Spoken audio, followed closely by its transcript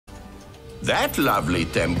That lovely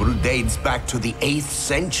temple dates back to the 8th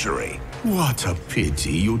century. What a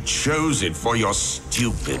pity you chose it for your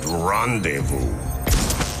stupid rendezvous.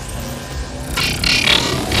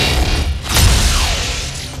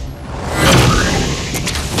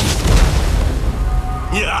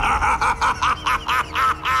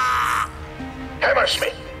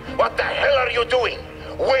 Hammersmith, what the hell are you doing?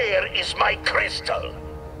 Where is my crystal?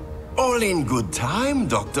 All in good time,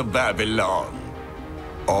 Dr. Babylon.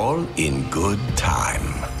 All in good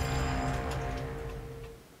time.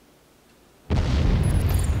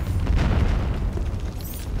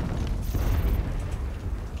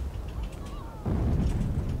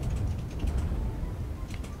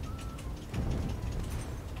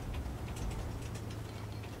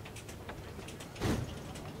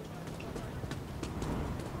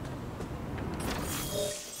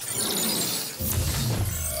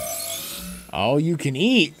 All you can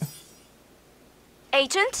eat.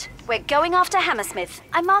 Agent, we're going after Hammersmith.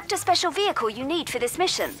 I marked a special vehicle you need for this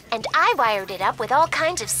mission. And I wired it up with all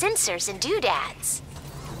kinds of sensors and doodads.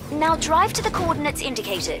 Now drive to the coordinates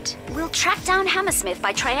indicated. We'll track down Hammersmith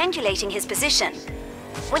by triangulating his position.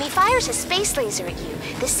 When he fires a space laser at you,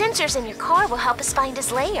 the sensors in your car will help us find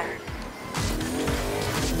his lair.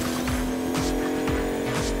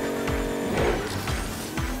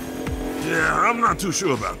 Yeah, I'm not too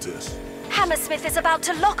sure about this. Hammersmith is about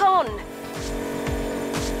to lock on.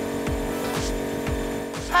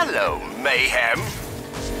 Hello, Mayhem.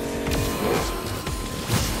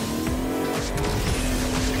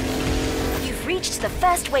 You've reached the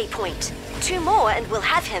first waypoint. 2 more and we'll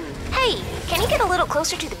have him. Hey, can you get a little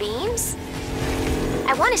closer to the beams?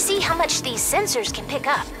 I want to see how much these sensors can pick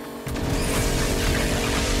up.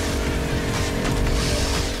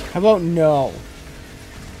 How about no?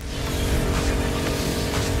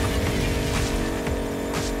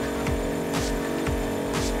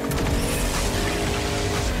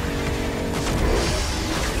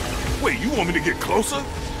 Wait, you want me to get closer?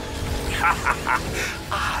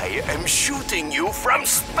 I am shooting you from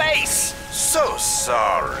space! So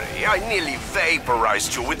sorry, I nearly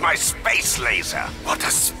vaporized you with my space laser. What a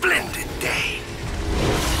splendid day!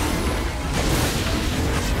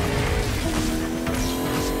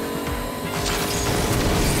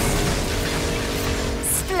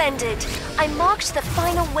 Splendid. I marked the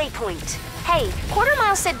final waypoint. Hey, Quarter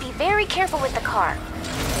Mile said be very careful with the car.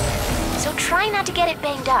 So try not to get it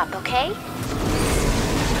banged up, okay?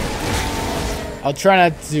 I'll try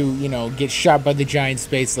not to, you know, get shot by the giant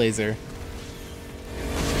space laser.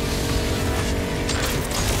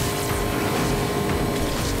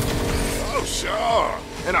 Oh, sure.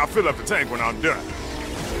 And I'll fill up the tank when I'm done.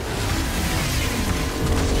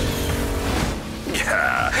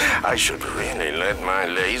 Yeah, I should really let my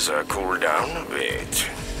laser cool down a bit.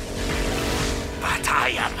 But I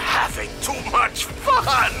am having too much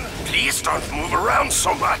fun! Please don't move around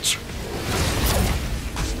so much!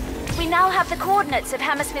 We now have the coordinates of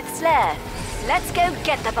Hammersmith's lair. Let's go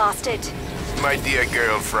get the bastard. My dear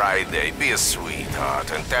girl Friday, be a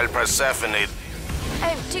sweetheart and tell Persephone...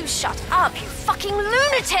 Oh, do shut up, you fucking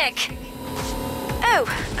lunatic! Oh,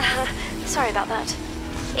 sorry about that.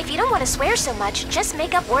 If you don't want to swear so much, just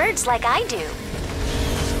make up words like I do.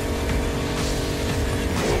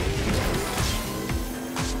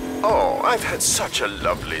 Oh, I've had such a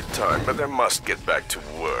lovely time, but I must get back to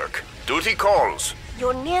work. Duty calls.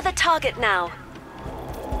 You're near the target now.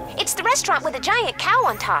 It's the restaurant with a giant cow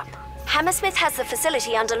on top. Hammersmith has the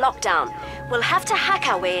facility under lockdown. We'll have to hack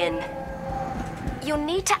our way in. You'll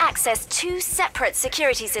need to access 2 separate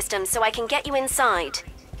security systems so I can get you inside.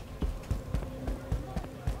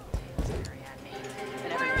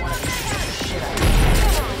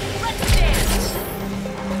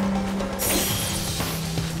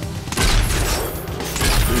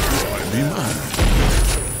 Be mine.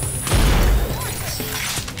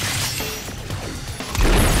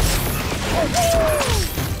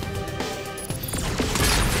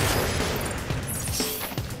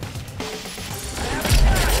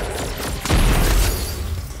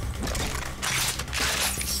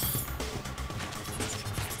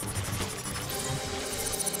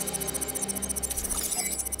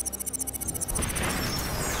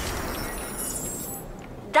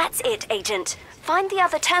 That's it, Agent. Find the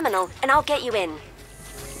other terminal, and I'll get you in.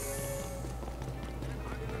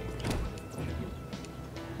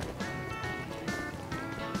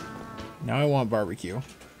 Now I want barbecue.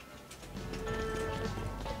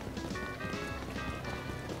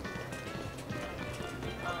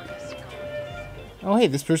 Oh, hey,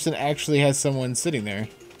 this person actually has someone sitting there.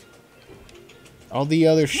 All the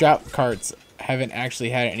other shop carts haven't actually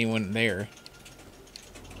had anyone there.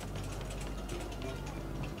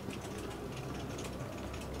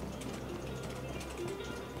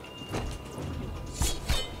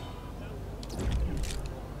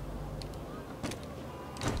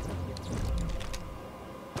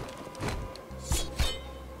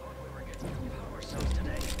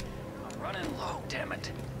 Oh, damn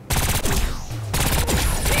it.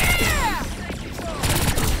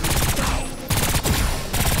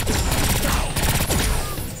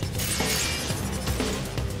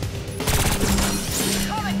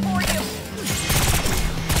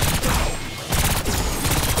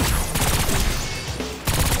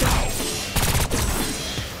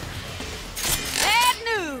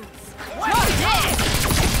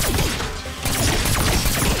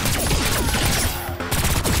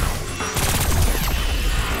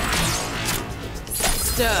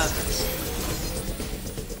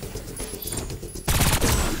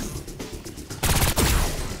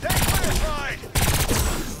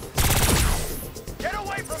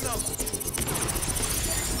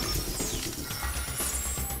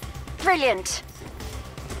 Brilliant.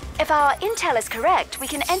 If our intel is correct, we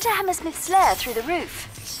can enter Hammersmith's lair through the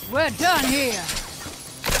roof. We're done here.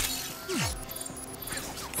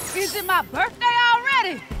 Is it my birthday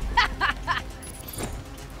already?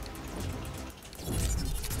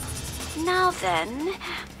 Now then...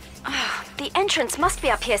 the entrance must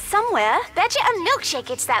be up here somewhere. Betcha a milkshake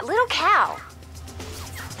it's that little cow.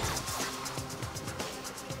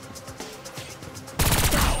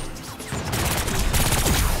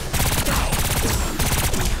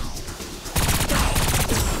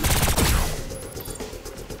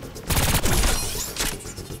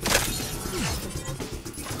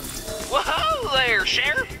 Whoa there,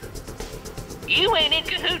 Sheriff. You ain't in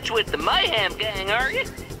cahoots with the Mayhem gang, are you?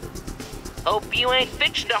 Hope you ain't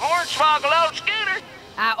fixing to hornswoggle old Scooter.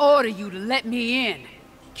 I order you to let me in,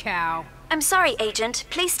 cow. I'm sorry, Agent.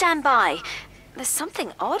 Please stand by. There's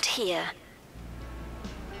something odd here.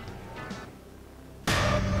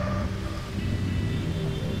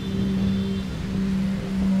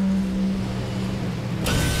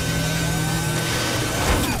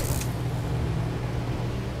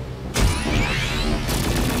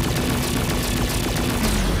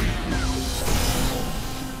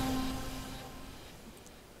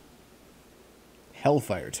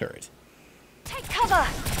 Hellfire turret. Take cover!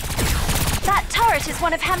 That turret is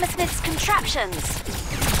one of Hammersmith's contraptions.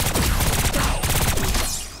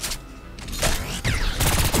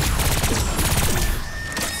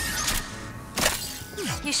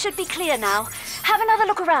 You should be clear now. Have another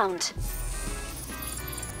look around.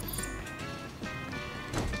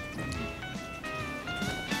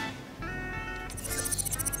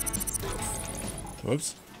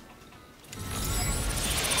 Whoops.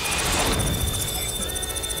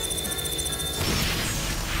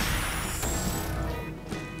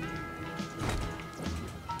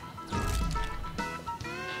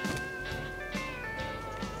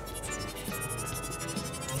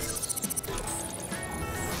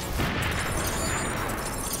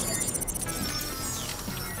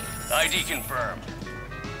 ID confirmed.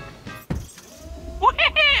 Well,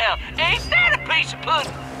 ain't that a piece of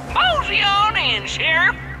pudding? Mosey on in,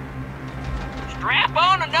 Sheriff. Strap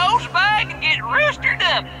on a nose bag and get roostered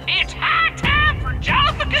up. It's high time for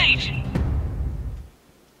jollification.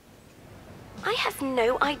 I have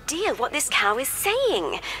no idea what this cow is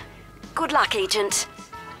saying. Good luck, Agent.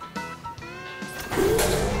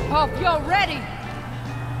 Hope you're ready.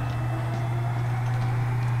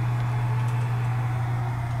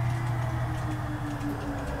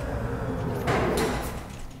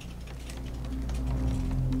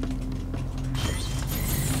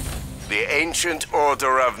 The Ancient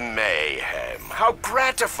Order of Mayhem. How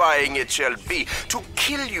gratifying it shall be to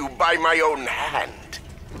kill you by my own hand.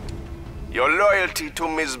 Your loyalty to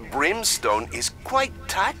Miss Brimstone is quite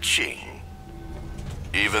touching.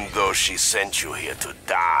 Even though she sent you here to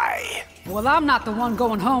die. Well, I'm not the one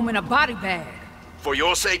going home in a body bag. For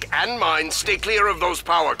your sake and mine, stay clear of those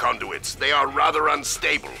power conduits. They are rather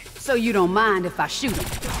unstable. So you don't mind if I shoot him?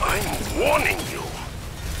 I'm warning you.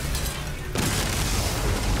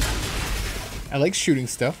 I like shooting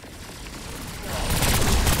stuff.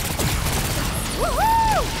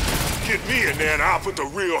 Woohoo! Get me in there and I'll put the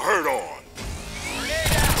real hurt on.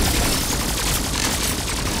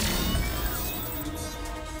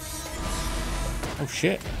 Oh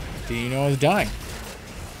shit. Didn't you know I was dying?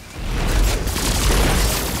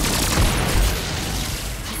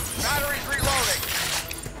 Battery's reloading.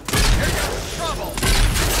 Here goes trouble.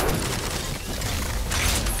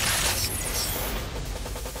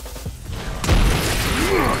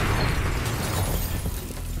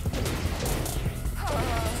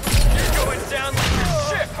 You're going down like your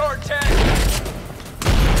shit, Hardtack.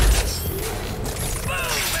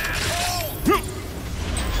 Boom, asshole!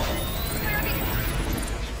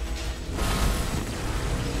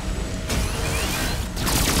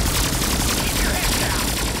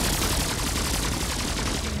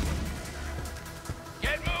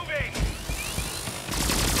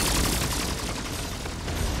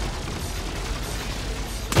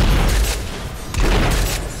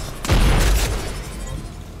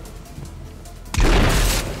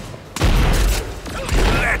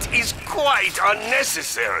 is quite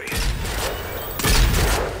unnecessary.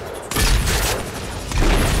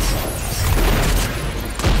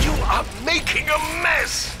 You are making a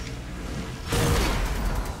mess!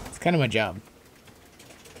 It's kind of my job.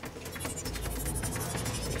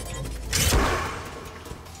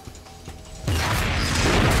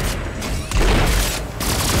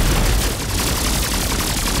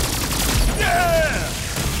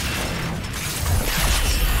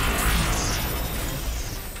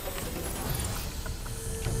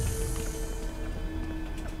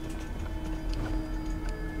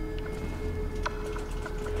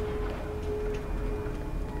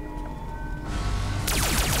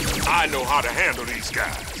 I know how to handle these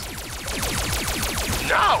guys.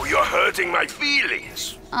 Now you're hurting my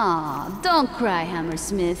feelings. Aw, don't cry,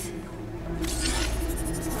 Hammersmith.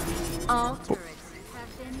 All turrets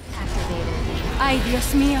have been activated. Ay,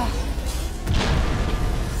 Dios mío.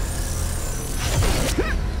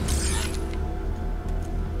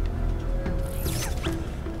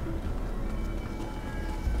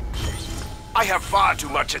 I have far too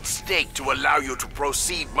much at stake to allow you to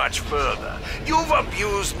proceed much further. You've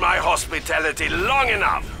abused my hospitality long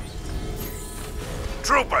enough.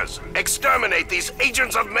 Troopers, exterminate these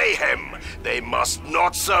agents of mayhem. They must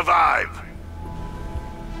not survive.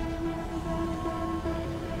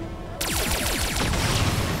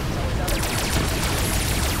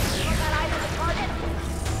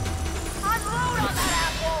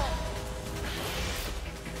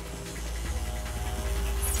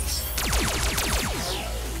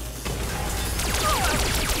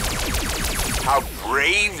 How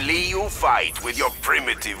bravely you fight with your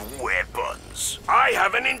primitive weapons. I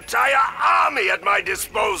have an entire army at my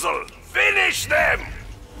disposal. Finish them!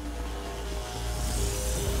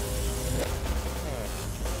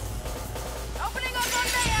 Opening up on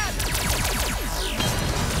mayhem!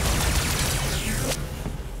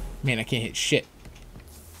 Man, I can't hit shit.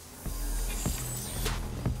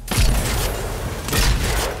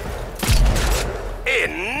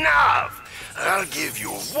 Enough! I'll give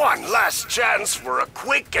you one last chance for a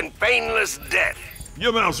quick and painless death.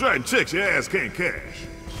 Your mouth's right and checks your ass can't cash.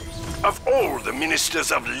 Of all the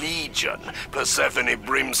ministers of Legion, Persephone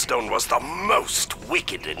Brimstone was the most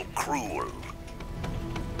wicked and cruel.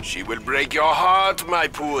 She will break your heart, my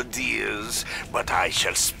poor dears, but I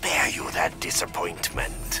shall spare you that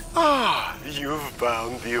disappointment. Ah, you've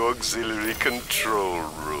found the auxiliary control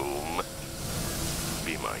room.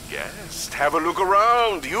 Be my guest. Have a look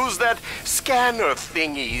around. Use that scanner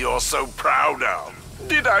thingy you're so proud of.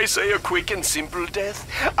 Did I say a quick and simple death?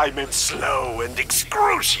 I meant slow and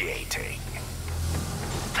excruciating.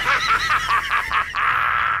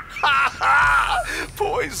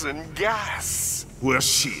 Poison gas. Well,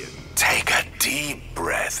 shit. Take a deep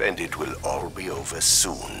breath and it will all be over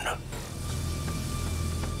soon.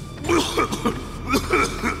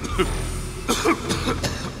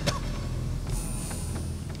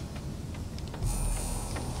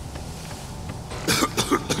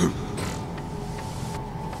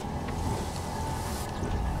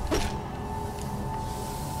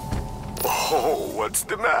 Oh, what's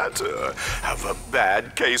the matter? Have a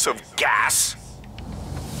bad case of gas?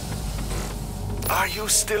 Are you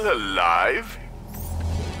still alive?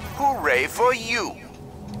 Hooray for you!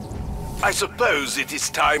 I suppose it is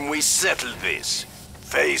time we settle this,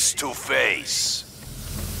 face to face.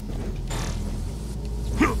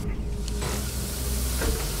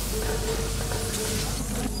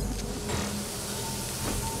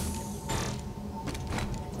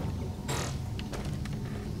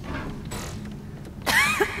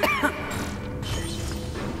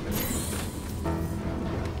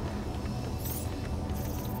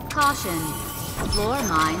 Caution. Floor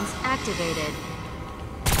mines activated.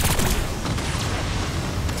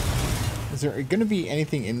 Is there gonna be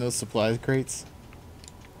anything in those supply crates?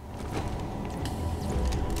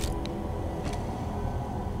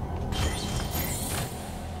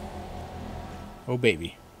 Oh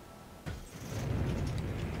baby.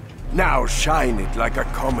 Now shine it like a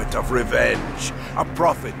comet of revenge, a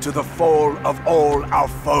prophet to the fall of all our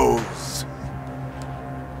foes.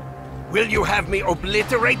 Will you have me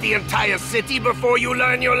obliterate the entire city before you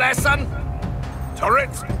learn your lesson?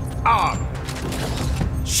 Turrets armed.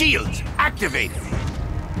 Shields activated.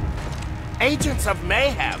 Agents of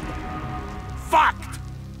Mayhem fucked.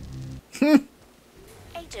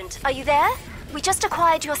 Agent, are you there? We just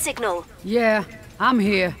acquired your signal. Yeah, I'm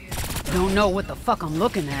here. Don't know what the fuck I'm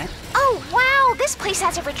looking at. Oh, wow! This place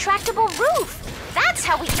has a retractable roof! That's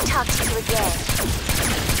how we can talk to you again.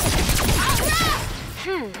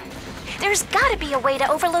 There's gotta be a way to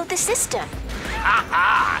overload the system. Ha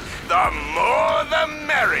ha! The more the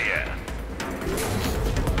merrier.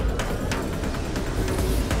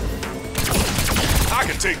 I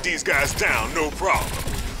can take these guys down, no problem.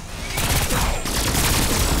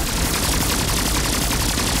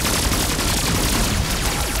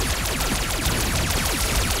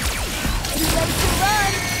 You ready to run?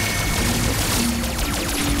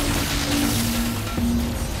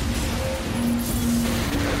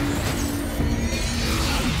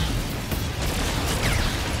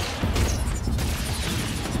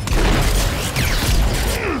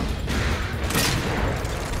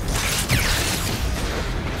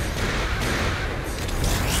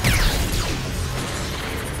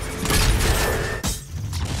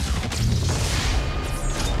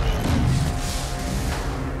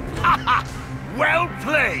 Well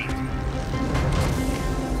played!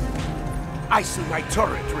 I see my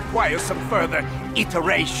turret requires some further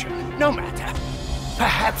iteration. No matter.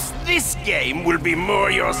 Perhaps this game will be more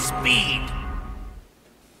your speed.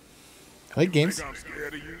 I like games. I'm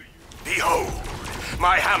scared of you. Behold,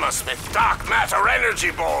 my Hammersmith dark matter energy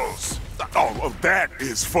balls. Oh, that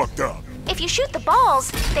is fucked up. If you shoot the balls,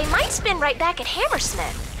 they might spin right back at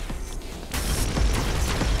Hammersmith.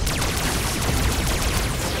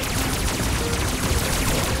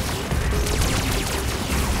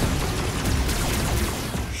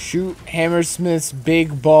 Shoot Hammersmith's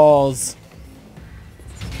big balls.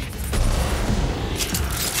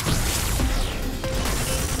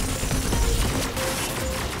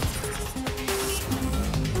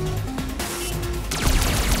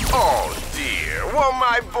 Oh dear, were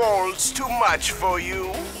my balls too much for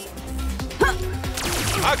you?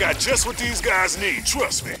 I got just what these guys need,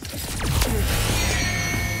 trust me.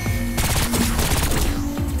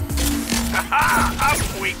 Ha!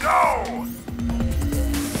 Up we go!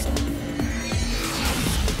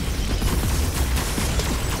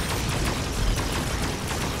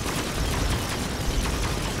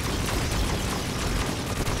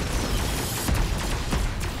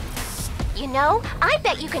 You know, I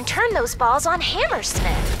bet you can turn those balls on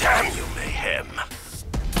Hammersmith. Damn you, Mayhem.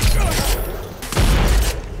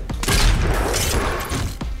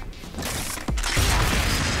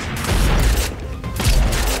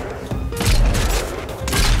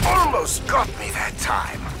 Almost got me that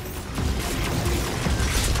time.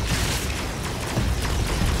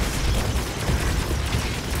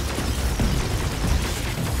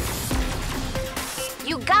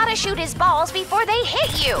 You gotta shoot his balls before they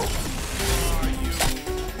hit you.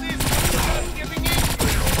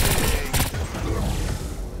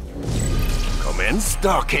 Commence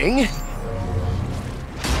stalking.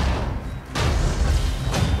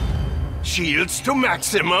 Shields to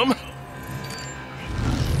maximum.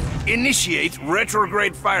 Initiate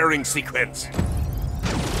retrograde firing sequence.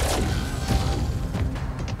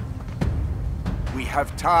 We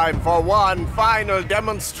have time for one final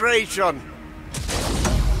demonstration.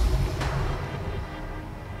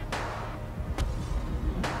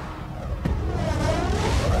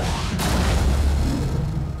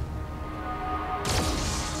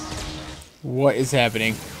 What is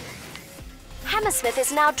happening? Hammersmith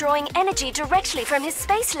is now drawing energy directly from his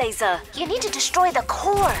space laser. You need to destroy the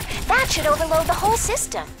core. That should overload the whole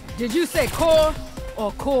system. Did you say core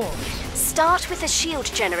or core? Start with the shield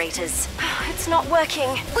generators. It's not working.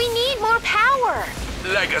 We need more power.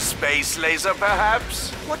 Like a space laser,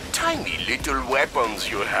 perhaps? What tiny little weapons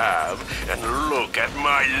you have. And look at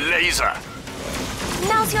my laser.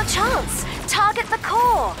 Now's your chance. Target the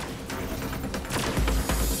core.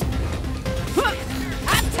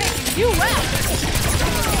 I'm taking you out!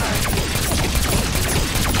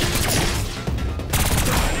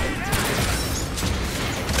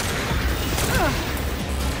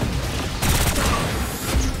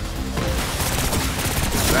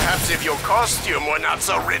 Perhaps if your costume were not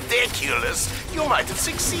so ridiculous, you might have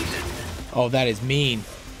succeeded. Oh, that is mean.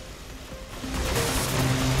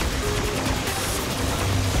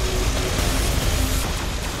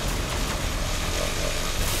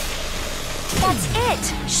 That's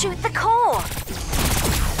it. Shoot the core.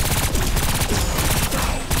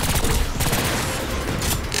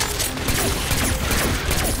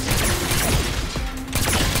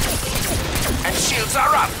 And shields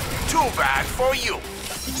are up. Too bad for you.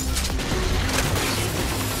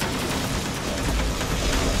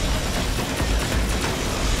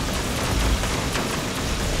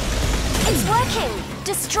 It's working.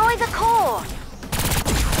 Destroy the core.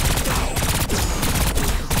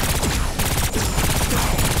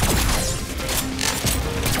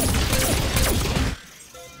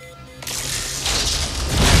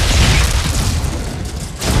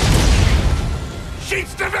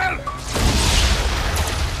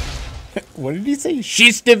 What did he say?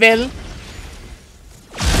 Schistevel?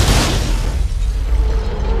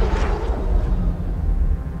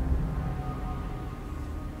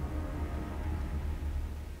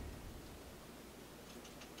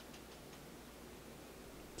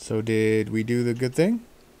 So did we do the good thing?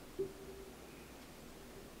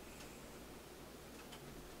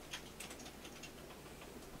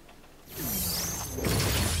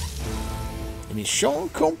 Mission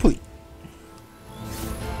complete.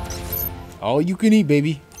 All you can eat,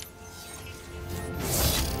 baby.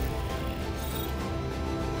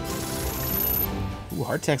 Ooh,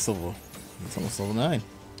 hardtack's level. It's almost level 9.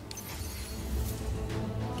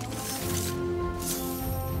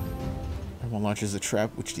 Everyone launches a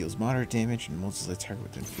trap which deals moderate damage and molds the target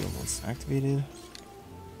within field once activated.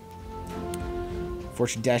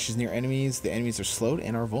 Fortune dashes near enemies. The enemies are slowed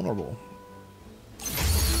and are vulnerable.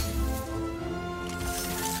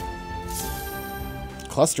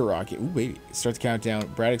 Cluster rocket. Ooh, baby. Start the countdown.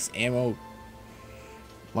 Braddock's ammo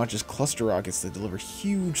launches cluster rockets that deliver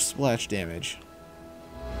huge splash damage.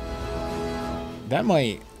 That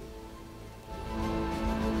might...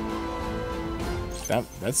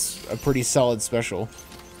 That's a pretty solid special.